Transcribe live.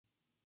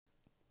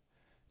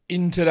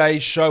In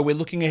today's show, we're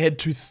looking ahead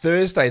to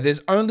Thursday. There's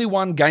only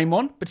one game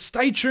on, but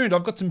stay tuned.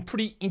 I've got some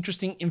pretty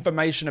interesting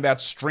information about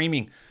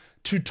streaming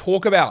to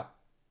talk about.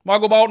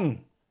 Michael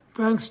Bolton.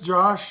 Thanks,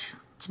 Josh.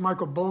 It's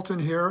Michael Bolton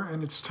here,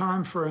 and it's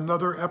time for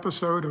another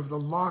episode of the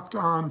Locked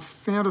On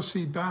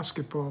Fantasy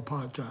Basketball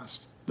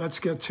Podcast. Let's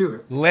get to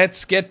it.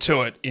 Let's get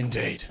to it,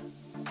 indeed.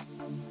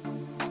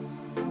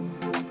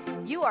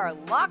 You are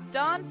Locked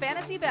On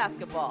Fantasy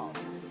Basketball,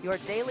 your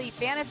daily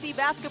fantasy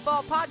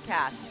basketball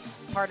podcast,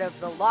 part of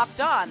the Locked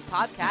On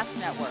Podcast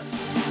Network.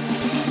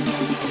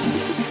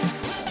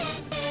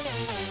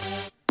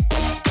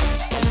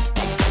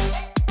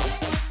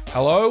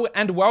 Hello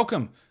and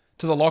welcome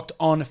to the Locked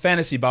On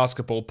Fantasy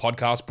Basketball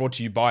Podcast, brought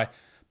to you by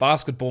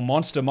Basketball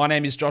Monster. My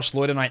name is Josh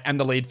Lloyd and I am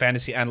the lead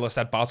fantasy analyst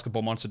at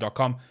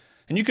basketballmonster.com.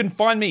 And you can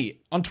find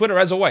me on Twitter,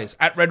 as always,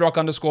 at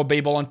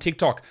redrock_bball, on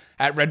TikTok,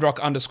 at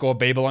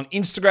redrock_bball, on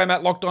Instagram,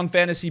 at Locked On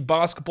Fantasy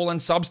Basketball,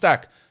 and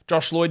Substack,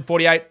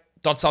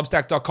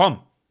 joshloyd48.substack.com.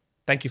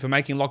 Thank you for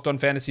making Locked On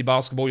Fantasy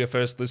Basketball your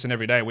first listen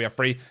every day. We are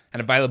free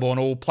and available on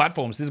all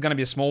platforms. This is going to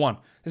be a small one.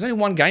 There's only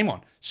one game on.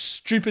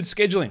 Stupid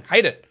scheduling.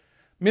 Hate it.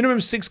 Minimum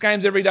 6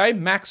 games every day,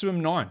 maximum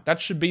 9. That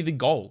should be the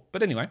goal.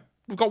 But anyway,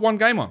 we've got one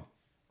game on.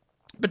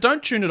 But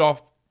don't tune it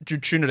off,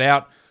 tune it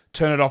out,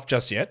 turn it off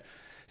just yet.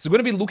 So we're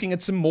going to be looking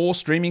at some more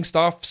streaming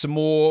stuff, some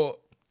more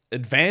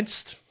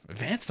advanced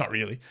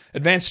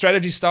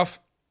strategy stuff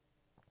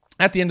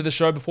at the end of the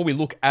show before we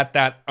look at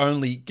that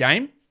only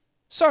game.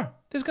 So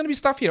there's going to be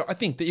stuff here, I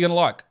think, that you're going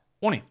to like.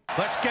 Warning.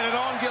 Let's get it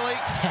on, Gilly.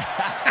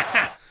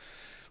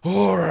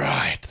 All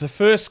right. The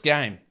first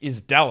game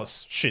is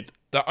Dallas.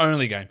 The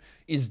only game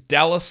is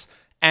Dallas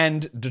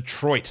and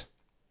Detroit.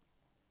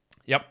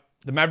 Yep.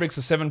 The Mavericks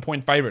are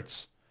 7-point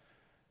favorites.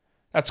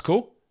 That's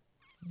cool.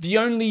 The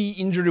only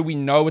injury we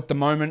know at the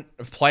moment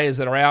of players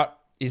that are out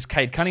is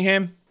Cade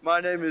Cunningham.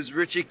 My name is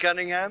Richie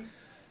Cunningham.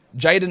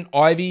 Jaden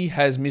Ivey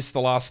has missed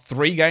the last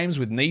 3 games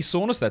with knee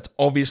soreness. That's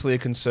obviously a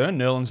concern.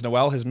 Nerlens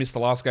Noel has missed the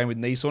last game with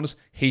knee soreness.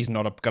 He's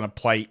not going to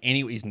play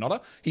anyway. He's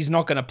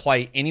not going to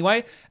play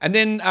anyway. And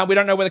then we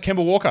don't know whether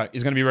Kemba Walker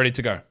is going to be ready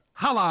to go.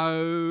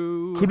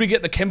 Hello. Could we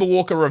get the Kemba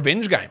Walker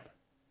revenge game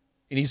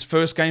in his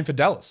first game for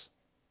Dallas?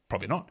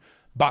 Probably not.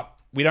 But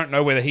we don't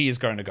know whether he is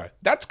going to go.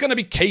 That's going to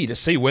be key to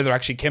see whether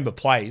actually Kemba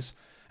plays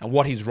and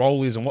what his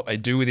role is and what they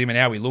do with him and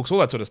how he looks, all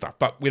that sort of stuff.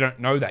 But we don't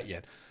know that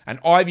yet. And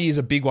Ivy is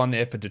a big one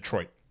there for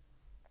Detroit.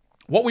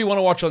 What we want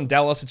to watch on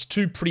Dallas, it's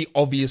 2 pretty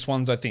obvious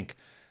ones, I think.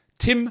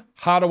 Tim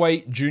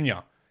Hardaway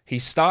Jr.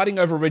 He's starting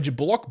over Reggie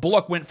Bullock.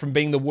 Bullock went from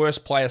being the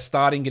worst player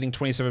starting, getting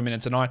 27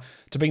 minutes a night,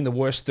 to being the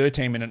worst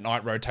 13-minute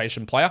night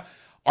rotation player.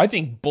 I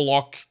think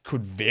Bullock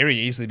could very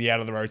easily be out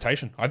of the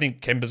rotation. I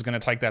think Kemba's going to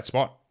take that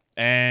spot.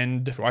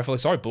 And rightfully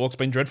so, Bullock's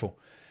been dreadful.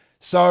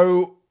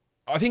 So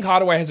I think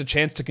Hardaway has a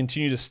chance to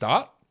continue to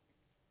start.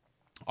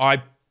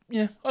 I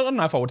don't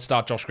know if I would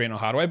start Josh Green or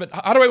Hardaway, but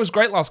Hardaway was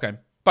great last game.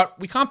 But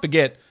we can't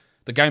forget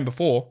the game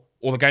before,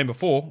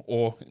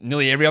 or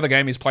nearly every other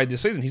game he's played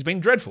this season. He's been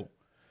dreadful.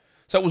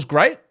 So it was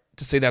great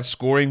to see that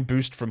scoring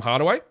boost from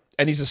Hardaway.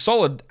 And he's a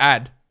solid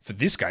add for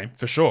this game,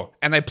 for sure.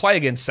 And they play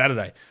against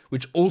Saturday,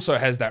 which also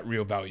has that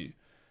real value.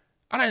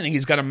 I don't think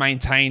he's going to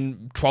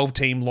maintain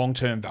 12-team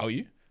long-term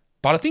value.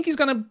 But I think he's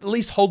going to at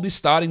least hold this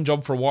starting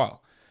job for a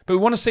while. But we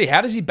want to see,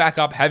 how does he back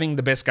up having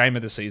the best game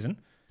of the season?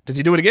 Does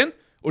he do it again?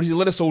 Or does he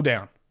let us all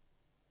down?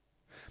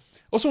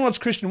 Also want to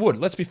watch Christian Wood.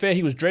 Let's be fair,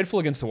 he was dreadful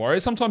against the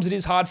Warriors. Sometimes it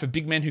is hard for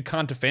big men who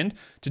can't defend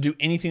to do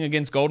anything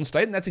against Golden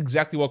State, and that's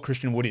exactly what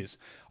Christian Wood is.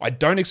 I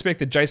don't expect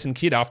that Jason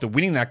Kidd, after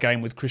winning that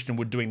game with Christian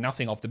Wood doing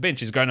nothing off the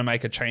bench, is going to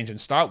make a change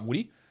and start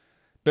Woody.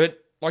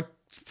 But,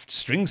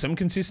 string some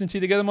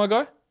consistency together, my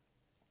guy.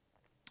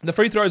 The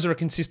free throws are a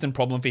consistent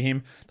problem for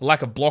him. The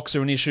lack of blocks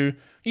are an issue.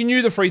 You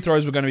knew the free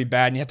throws were going to be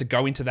bad, and you had to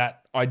go into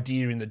that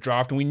idea in the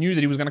draft, and we knew that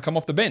he was going to come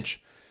off the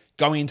bench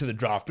going into the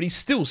draft. But he's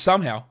still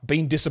somehow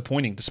been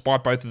disappointing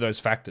despite both of those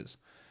factors.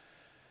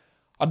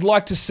 I'd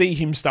like to see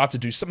him start to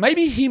do some.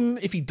 Maybe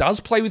if he does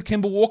play with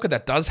Kemba Walker,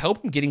 that does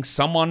help him, getting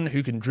someone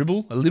who can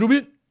dribble a little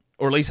bit,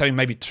 or at least having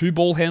maybe 2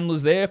 ball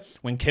handlers there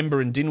when Kemba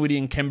and Dinwiddie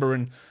and Kemba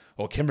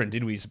and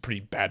Dinwiddie is a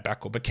pretty bad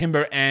backcourt, but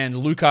Kemba and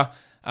Luka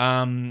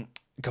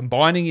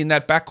combining in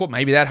that backcourt,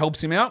 maybe that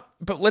helps him out.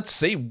 But let's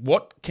see,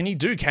 what can he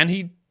do? Can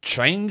he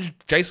change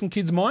Jason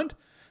Kidd's mind?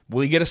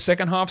 Will he get a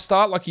second half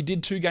start like he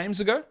did 2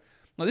 games ago?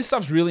 Now, this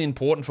stuff's really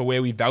important for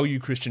where we value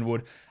Christian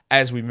Wood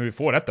as we move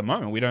forward. At the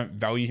moment, we don't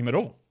value him at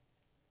all.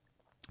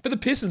 For the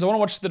Pistons, I want to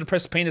watch the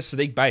depressed penis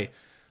Saddiq Bey.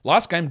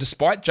 Last game,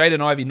 despite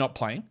Jaden Ivey not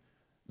playing,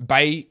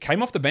 Bey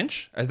came off the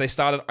bench as they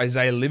started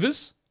Isaiah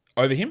Livers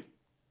over him,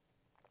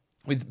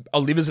 with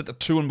Livers at the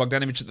 2 and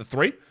Bogdanovic at the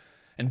 3.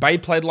 And Bey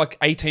played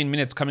 18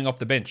 minutes coming off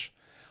the bench.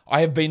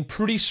 I have been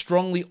pretty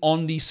strongly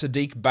on the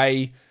Saddiq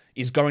Bey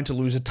is going to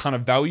lose a ton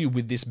of value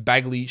with this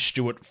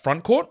Bagley-Stewart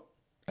frontcourt,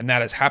 and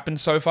that has happened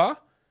so far.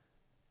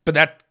 But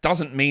that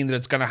doesn't mean that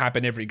it's going to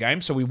happen every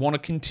game, so we want to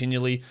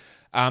continually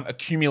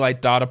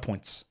accumulate data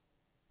points.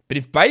 But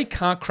if Bey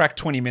can't crack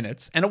 20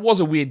 minutes, and it was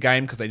a weird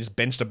game because they just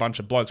benched a bunch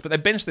of blokes, but they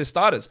benched their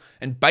starters,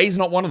 and Bey's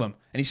not one of them,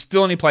 and he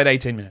still only played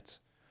 18 minutes.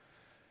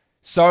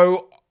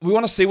 So we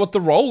want to see what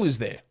the role is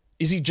there.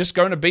 Is he just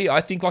going to be,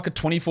 I think, like a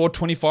 24,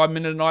 25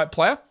 minute a night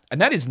player?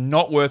 And that is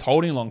not worth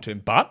holding long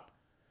term. But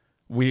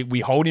we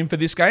hold him for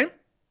this game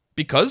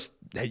because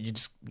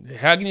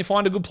how can you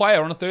find a good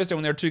player on a Thursday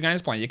when there are 2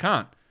 games playing? You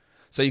can't.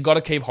 So you got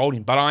to keep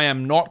holding. But I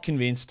am not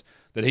convinced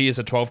that he is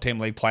a 12-team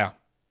league player.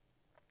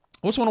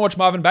 Also want to watch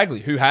Marvin Bagley,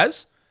 who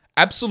has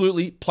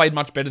absolutely played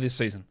much better this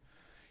season.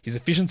 His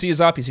efficiency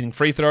is up. He's hitting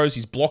free throws.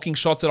 He's blocking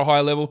shots at a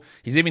higher level.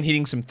 He's even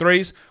hitting some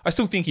threes. I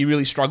still think he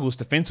really struggles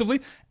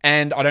defensively,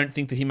 and I don't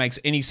think that he makes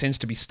any sense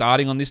to be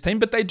starting on this team,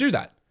 but they do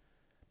that.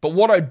 But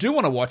what I do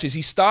want to watch is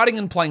he's starting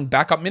and playing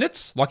backup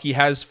minutes like he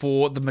has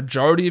for the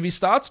majority of his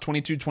starts,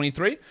 22,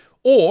 23,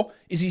 or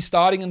is he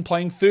starting and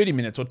playing 30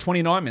 minutes or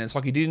 29 minutes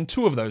like he did in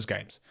 2 of those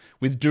games,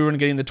 with Duren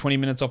getting the 20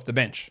 minutes off the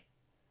bench?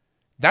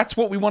 That's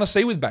what we want to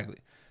see with Bagley.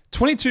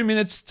 22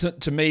 minutes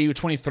to me,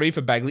 23 for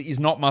Bagley is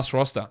not must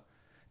roster.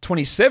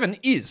 27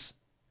 is.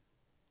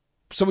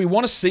 So we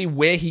want to see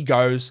where he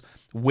goes,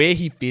 where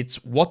he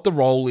fits, what the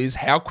role is,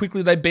 how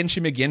quickly they bench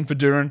him again for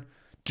Duren.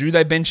 Do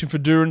they bench him for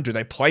Duren? Do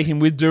they play him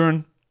with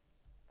Duren?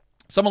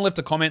 Someone left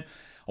a comment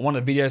on one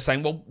of the videos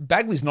saying, well,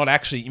 Bagley's not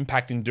actually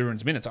impacting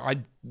Duren's minutes. I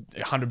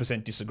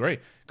 100% disagree,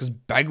 because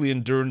Bagley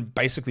and Duren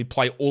basically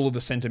play all of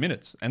the center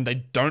minutes, and they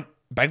don't.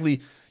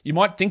 Bagley, you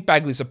might think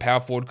Bagley's a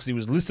power forward because he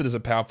was listed as a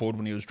power forward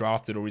when he was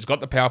drafted, or he's got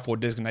the power forward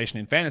designation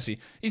in fantasy.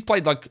 He's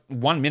played like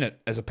 1 minute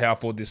as a power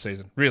forward this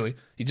season, really.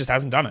 He just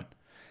hasn't done it.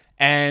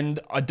 And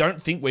I don't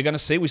think we're going to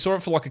see, we saw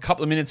it for like a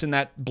couple of minutes in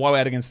that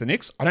blowout against the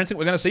Knicks. I don't think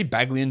we're going to see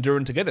Bagley and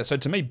Duren together. So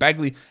to me,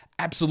 Bagley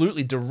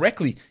absolutely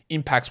directly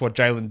impacts what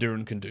Jalen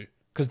Duren can do,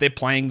 because they're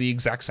playing the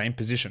exact same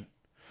position.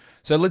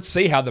 So let's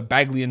see how the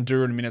Bagley and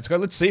Duren minutes go.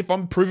 Let's see if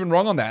I'm proven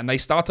wrong on that and they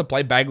start to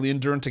play Bagley and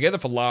Duren together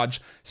for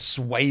large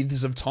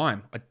swathes of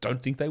time. I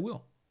don't think they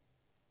will.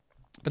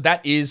 But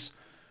that is,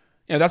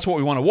 that's what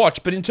we want to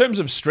watch. But in terms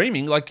of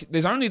streaming, like,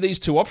 there's only these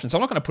 2 options.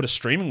 I'm not going to put a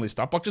streaming list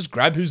up. Like, just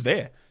grab who's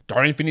there.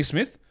 Dorian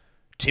Finney-Smith,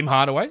 Tim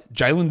Hardaway,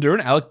 Jalen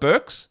Duren, Alec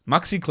Burks,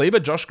 Maxi Kleber,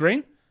 Josh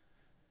Green.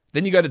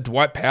 Then you go to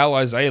Dwight Powell,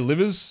 Isaiah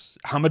Livers,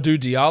 Hamidou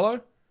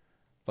Diallo.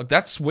 Like,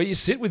 that's where you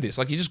sit with this.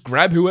 Like, you just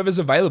grab whoever's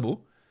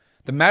available.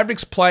 The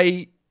Mavericks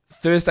play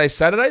Thursday,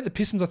 Saturday. The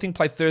Pistons, I think,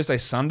 play Thursday,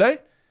 Sunday.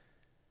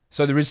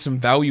 So there is some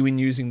value in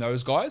using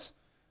those guys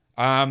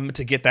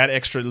to get that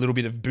extra little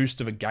bit of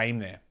boost of a game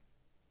there.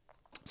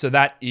 So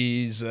that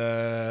is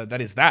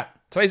that.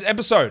 Today's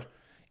episode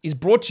is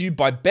brought to you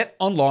by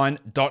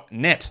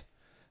betonline.net.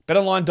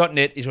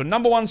 BetOnline.net is your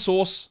number 1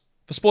 source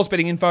for sports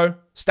betting info,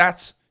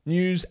 stats,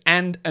 news,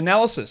 and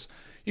analysis.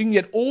 You can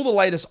get all the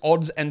latest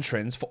odds and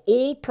trends for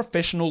all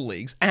professional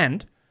leagues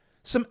and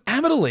some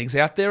amateur leagues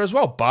out there as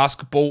well.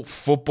 Basketball,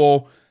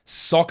 football,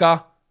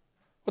 soccer.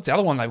 What's the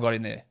other one they've got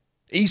in there?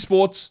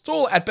 Esports. It's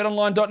all at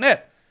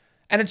betonline.net.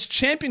 And it's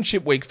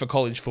championship week for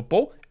college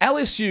football.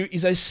 LSU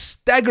is a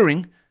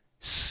staggering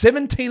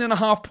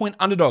 17.5-point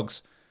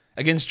underdogs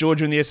against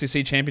Georgia in the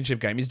SEC championship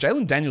game. Is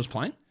Jalen Daniels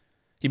playing?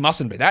 He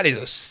mustn't be. That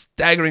is a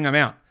staggering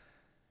amount.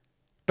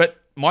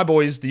 But my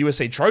boys, the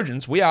USC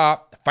Trojans, we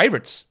are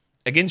favorites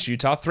against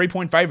Utah,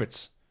 3-point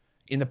favorites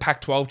in the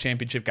Pac-12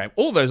 championship game.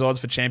 All of those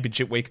odds for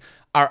championship week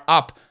are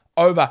up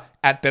over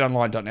at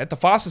betonline.net, the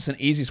fastest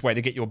and easiest way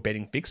to get your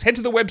betting fix. Head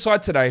to the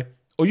website today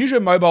or use your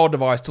mobile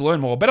device to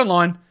learn more.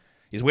 BetOnline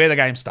is where the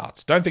game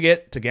starts. Don't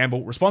forget to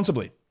gamble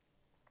responsibly.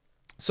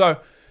 So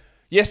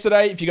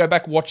yesterday, if you go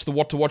back, watch the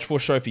What to Watch For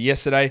show for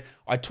yesterday,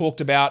 I talked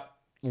about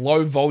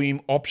low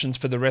volume options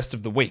for the rest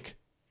of the week.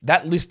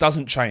 That list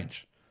doesn't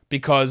change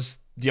because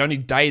the only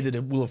day that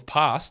it will have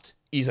passed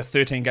is a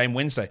 13-game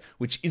Wednesday,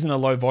 which isn't a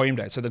low-volume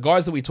day. So the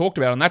guys that we talked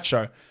about on that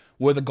show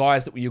were the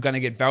guys that you're going to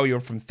get value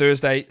from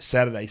Thursday,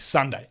 Saturday,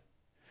 Sunday.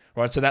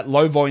 Right? So that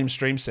low-volume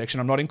stream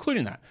section, I'm not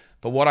including that.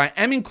 But what I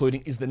am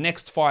including is the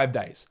next 5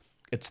 days.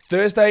 It's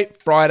Thursday,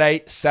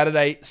 Friday,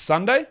 Saturday,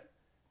 Sunday,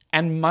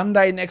 and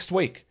Monday next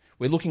week.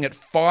 We're looking at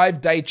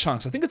 5-day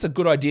chunks. I think it's a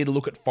good idea to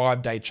look at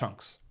 5-day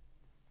chunks,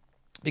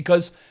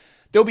 because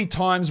there'll be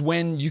times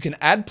when you can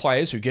add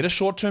players who get a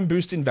short-term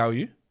boost in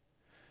value,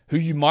 who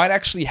you might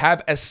actually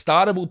have as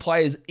startable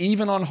players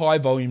even on high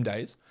volume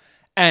days,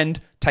 and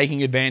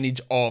taking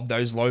advantage of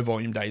those low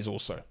volume days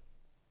also.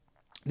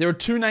 There are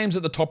 2 names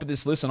at the top of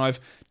this list, and I've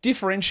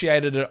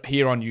differentiated it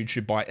here on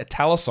YouTube by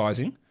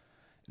italicizing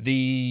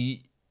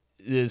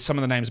some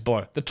of the names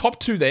below. The top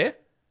 2 there,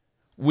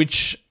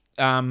 which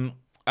Lil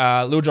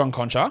John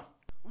Conchar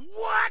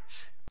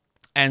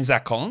and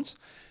Zach Collins,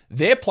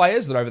 they're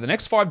players that over the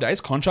next 5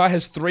 days, Conchar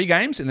has 3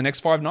 games in the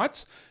next 5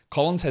 nights,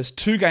 Collins has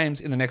 2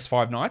 games in the next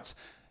 5 nights.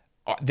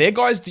 They're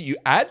guys that you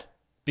add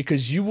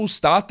because you will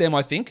start them,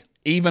 I think,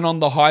 even on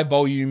the high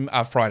volume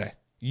Friday.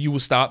 You will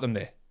start them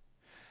there.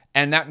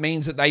 And that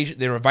means that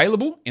they're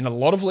available in a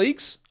lot of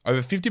leagues.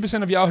 Over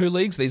 50% of Yahoo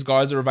leagues, these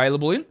guys are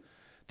available in.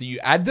 That you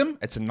add them,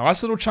 it's a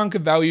nice little chunk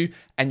of value,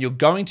 and you're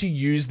going to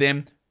use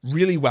them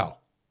really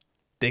well.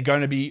 They're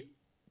going to be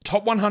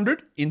top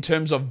 100 in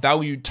terms of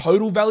value,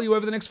 total value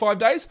over the next 5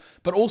 days,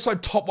 but also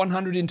top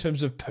 100 in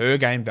terms of per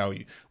game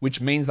value,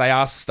 which means they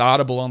are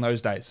startable on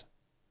those days.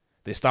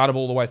 They're startable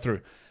all the way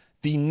through.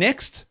 The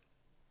next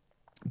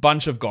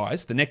bunch of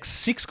guys, the next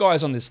 6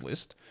 guys on this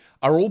list,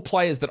 are all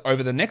players that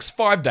over the next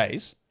 5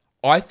 days,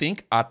 I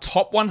think are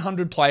top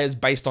 100 players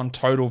based on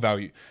total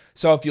value.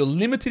 So if you're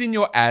limited in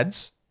your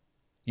ads,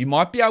 you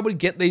might be able to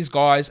get these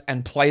guys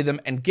and play them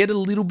and get a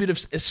little bit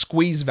of a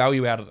squeeze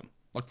value out of them.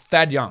 Like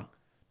Thad Young,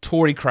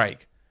 Torrey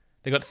Craig.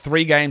 They got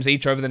 3 games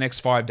each over the next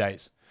 5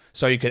 days.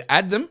 So you could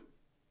add them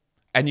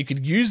and you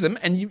could use them,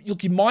 and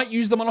you might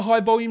use them on a high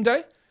volume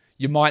day.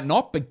 You might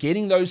not, but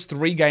getting those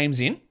 3 games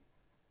in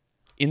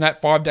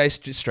that 5-day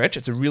stretch,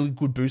 it's a really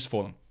good boost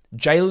for them.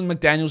 Jalen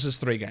McDaniels has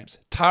 3 games.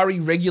 Tari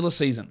regular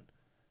season,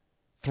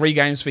 3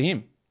 games for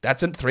him.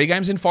 That's it. 3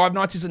 games in 5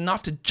 nights is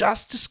enough to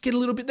just get a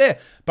little bit there.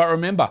 But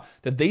remember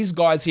that these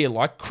guys here,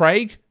 like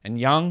Craig and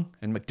Young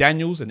and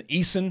McDaniels and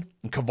Eason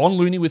and Kevon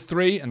Looney with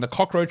 3 and the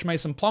cockroach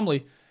Mason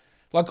Plumlee,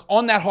 like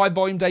on that high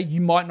volume day,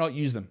 you might not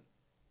use them.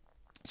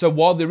 So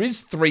while there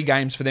is 3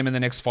 games for them in the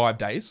next 5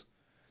 days,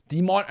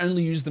 you might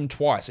only use them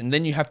twice, and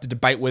then you have to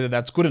debate whether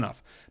that's good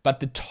enough. But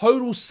the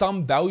total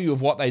sum value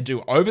of what they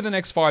do over the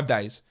next 5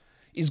 days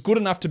is good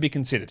enough to be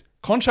considered.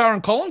 Conchar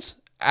and Collins,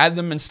 add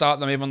them and start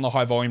them even on the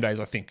high volume days,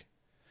 I think.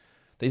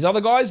 These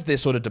other guys, they're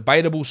sort of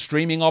debatable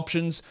streaming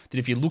options that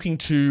if you're looking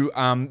to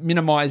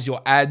minimize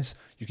your ads,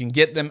 you can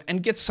get them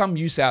and get some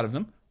use out of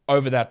them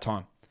over that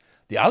time.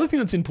 The other thing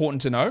that's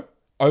important to know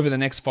over the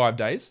next 5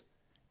 days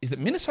is that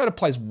Minnesota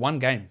plays 1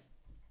 game.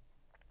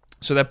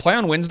 So they play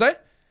on Wednesday,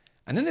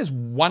 and then there's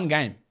 1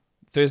 game.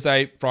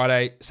 Thursday,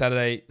 Friday,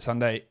 Saturday,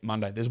 Sunday,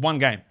 Monday. There's 1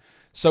 game.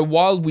 So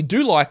while we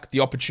do like the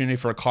opportunity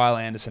for a Kyle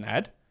Anderson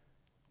ad,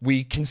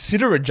 we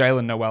consider a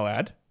Jalen Noel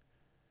ad.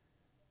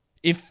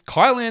 If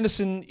Kyle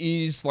Anderson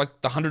is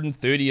like the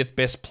 130th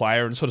best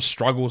player and sort of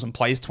struggles and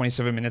plays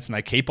 27 minutes and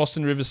they keep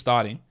Austin Rivers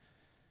starting,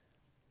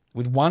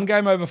 with 1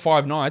 game over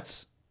 5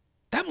 nights,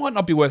 that might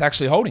not be worth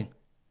actually holding.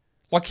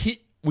 Like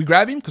we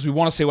grab him because we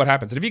want to see what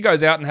happens. And if he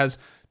goes out and has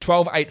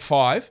 12, 8,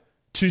 5,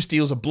 2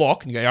 steals, a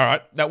block, and you go, all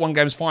right, that 1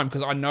 game's fine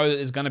because I know that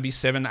there's going to be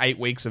 7, 8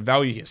 weeks of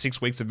value here,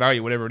 6 weeks of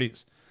value, whatever it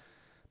is.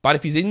 But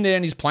if he's in there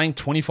and he's playing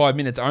 25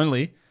 minutes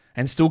only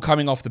and still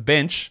coming off the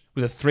bench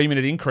with a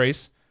 3-minute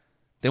increase,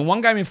 then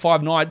 1 game in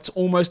 5 nights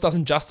almost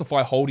doesn't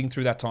justify holding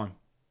through that time.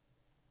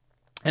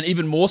 And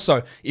even more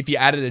so if you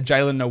added a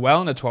Jalen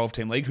Noel in a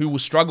 12-team league who will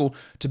struggle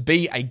to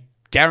be a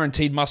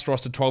guaranteed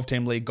must-roster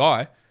 12-team league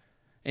guy.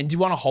 And do you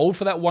want to hold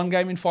for that 1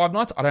 game in 5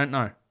 nights? I don't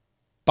know.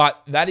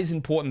 But that is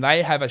important.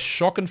 They have a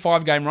shocking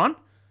 5-game run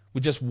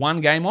with just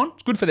 1 game on.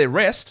 It's good for their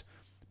rest,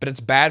 but it's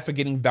bad for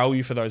getting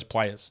value for those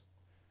players.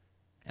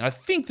 And I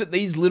think that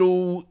these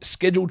little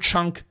scheduled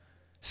chunk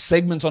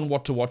segments on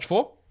what to watch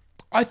for,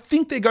 I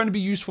think they're going to be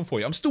useful for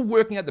you. I'm still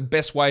working out the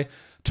best way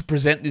to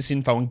present this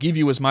info and give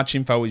you as much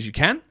info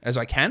as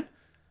I can.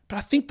 But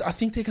I think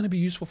they're going to be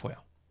useful for you.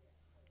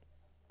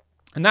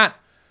 And that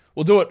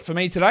will do it for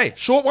me today.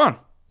 Short one.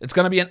 It's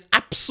going to be an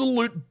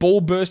absolute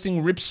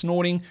ball-bursting,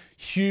 rip-snorting,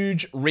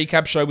 huge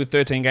recap show with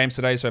 13 games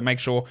today, so make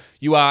sure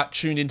you are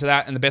tuned into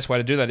that, and the best way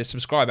to do that is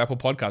subscribe, Apple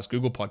Podcasts,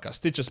 Google Podcasts,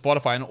 Stitcher,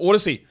 Spotify, and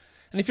Odyssey.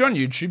 And if you're on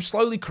YouTube,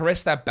 slowly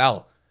caress that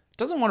bell. It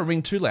doesn't want to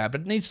ring too loud,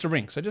 but it needs to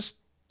ring, so just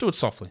do it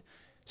softly.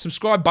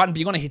 Subscribe button, but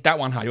you're going to hit that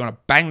one hard. You want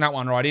to bang that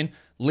one right in.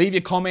 Leave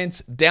your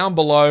comments down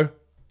below.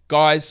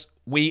 Guys,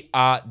 we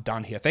are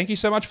done here. Thank you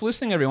so much for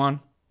listening, everyone.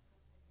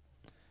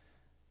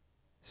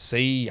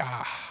 See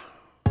ya.